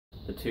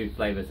the two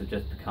flavours have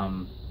just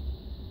become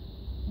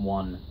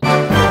one.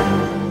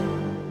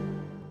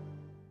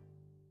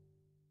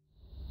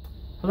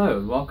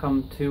 Hello,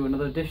 welcome to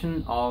another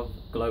edition of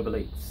Global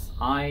Eats.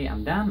 I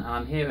am Dan and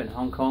I'm here in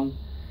Hong Kong.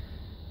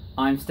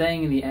 I'm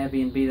staying in the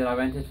Airbnb that I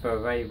rented for a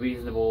very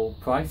reasonable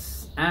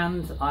price,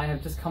 and I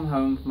have just come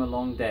home from a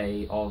long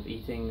day of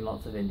eating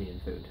lots of Indian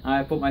food.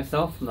 I bought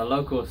myself from the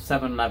local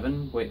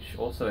 7-Eleven, which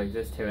also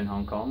exists here in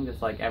Hong Kong,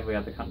 just like every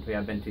other country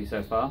I've been to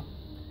so far.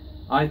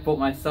 I bought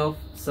myself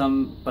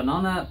some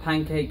banana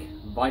pancake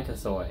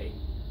Vitasoy.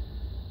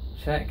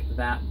 Check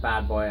that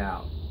bad boy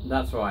out.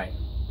 That's right.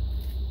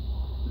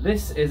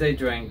 This is a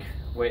drink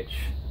which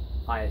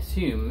I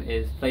assume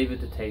is flavoured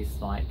to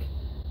taste like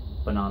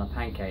banana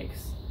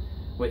pancakes,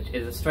 which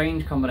is a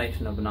strange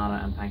combination of banana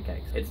and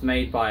pancakes. It's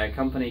made by a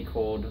company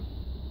called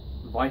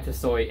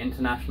Vitasoy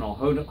International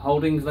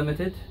Holdings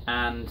Limited,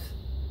 and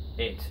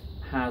it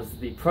has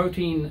the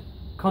protein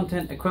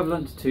content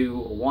equivalent to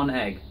 1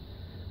 egg.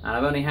 And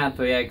I've only had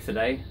 3 eggs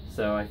today,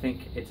 so I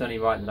think it's only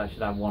right that I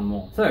should have 1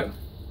 more. So,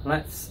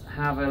 let's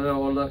have a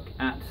little look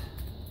at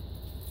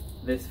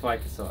this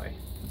Vitasoy.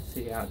 Let's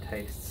see how it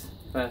tastes.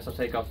 First I'll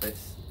take off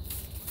this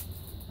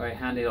very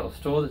handy little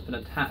straw that's been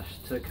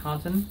attached to the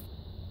carton.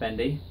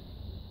 Bendy.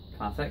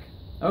 Classic.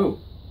 Oh!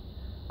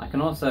 I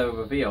can also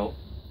reveal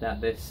that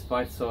this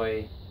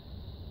Vitasoy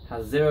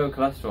has 0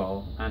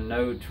 cholesterol and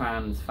no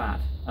trans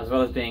fat, as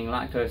well as being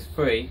lactose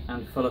free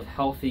and full of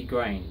healthy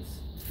grains.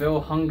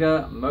 Fill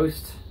hunger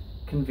most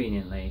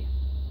conveniently.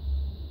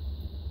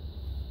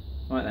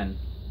 Right then,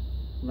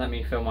 let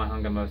me fill my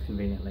hunger most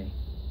conveniently.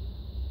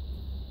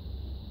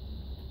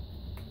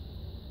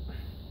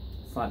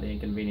 Slightly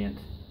inconvenient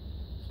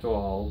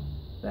straw hole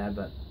there,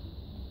 but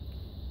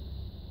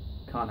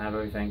can't have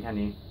everything, can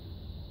you?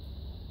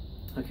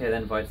 Okay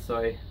then,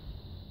 Vitasoy.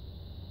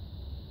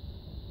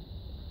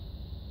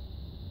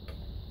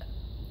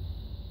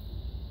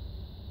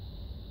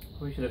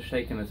 We should have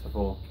shaken this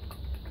before.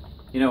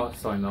 You know what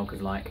soy milk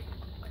is like.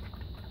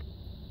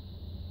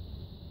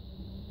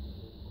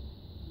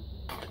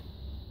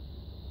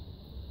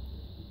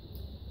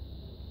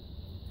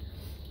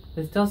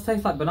 This does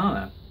taste like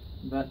banana,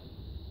 but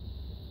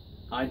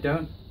I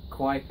don't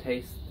quite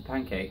taste the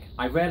pancake.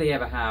 I rarely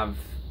ever have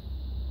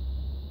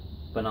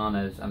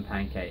bananas and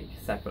pancake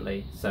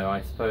separately, so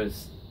I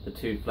suppose the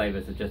two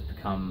flavours have just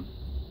become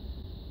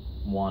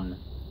one.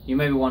 You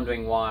may be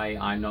wondering why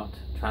I'm not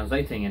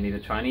translating any of the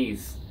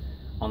Chinese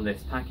on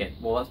this packet.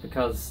 Well, that's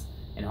because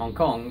in Hong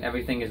Kong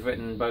everything is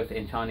written both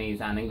in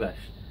Chinese and English,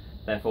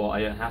 therefore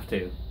I don't have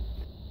to.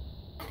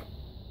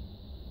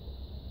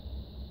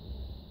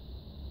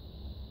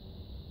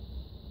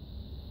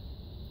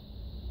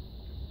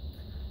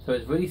 So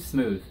it's really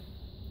smooth,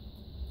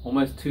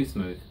 almost too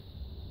smooth.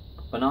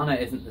 Banana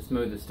isn't the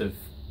smoothest of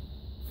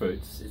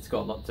fruits. It's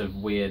got lots of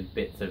weird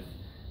bits of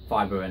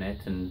fibre in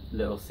it and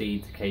little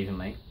seeds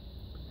occasionally.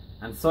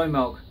 And soy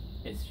milk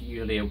is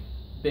usually a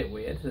bit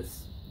weird.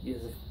 There's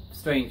a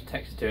strange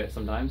texture to it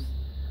sometimes.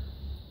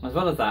 As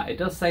well as that, it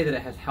does say that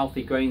it has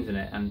healthy grains in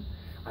it, and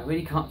I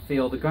really can't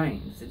feel the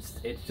grains.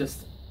 It's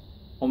just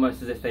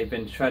almost as if they've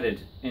been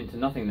shredded into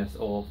nothingness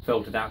or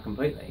filtered out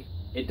completely.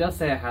 It does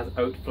say it has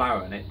oat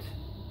flour in it,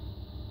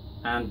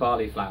 and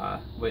barley flour,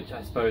 which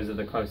I suppose are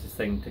the closest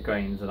thing to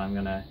grains that I'm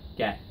gonna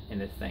get in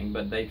this thing,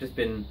 but they've just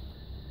been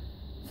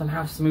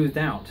somehow smoothed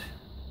out.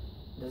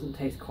 It doesn't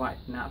taste quite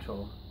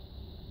natural.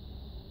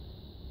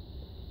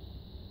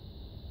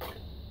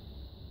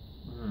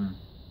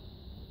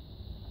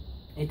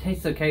 It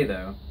tastes okay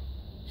though,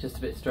 it's just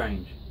a bit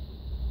strange.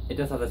 It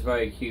does have this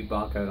very cute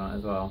barcode on it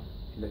as well.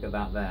 If you look at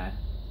that there,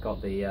 it's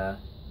got the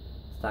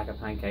stack of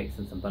pancakes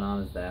and some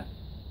bananas there,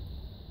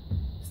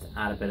 just to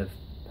add a bit of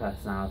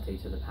personality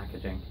to the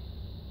packaging.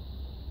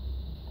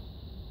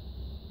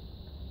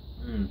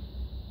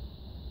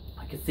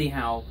 I could see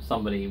how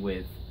somebody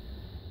with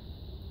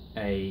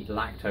a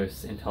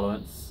lactose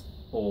intolerance,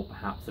 or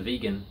perhaps a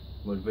vegan,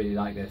 would really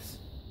like this.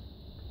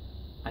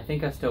 I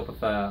think I still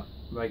prefer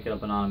regular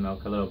banana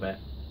milk a little bit,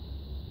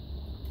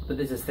 but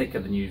this is thicker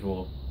than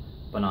usual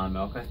banana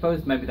milk. I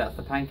suppose maybe that's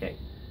the pancake.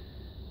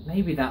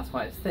 Maybe that's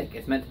why it's thick.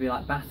 It's meant to be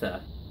like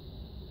batter.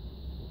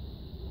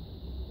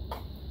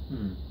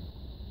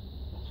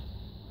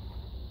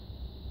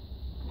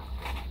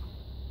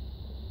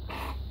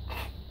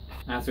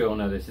 As we all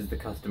know, this is the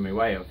customary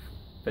way of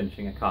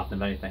finishing a carton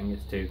of anything,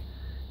 is to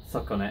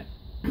suck on it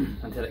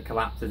until it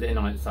collapses in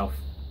on itself.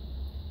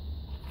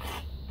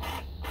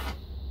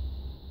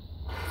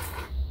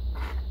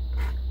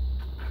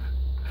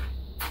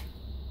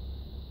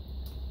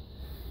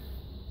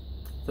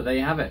 So there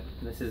you have it.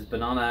 This is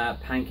banana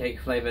pancake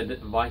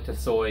flavoured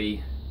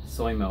Vitasoy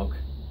soy milk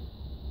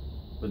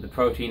with the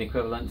protein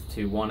equivalent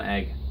to 1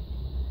 egg.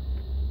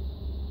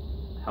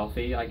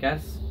 Healthy, I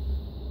guess.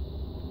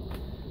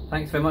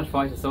 Thanks very much,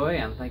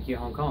 Vitasoy, and thank you,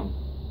 Hong Kong.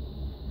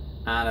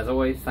 And as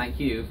always, thank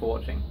you for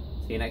watching.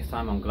 See you next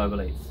time on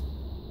Global Eats.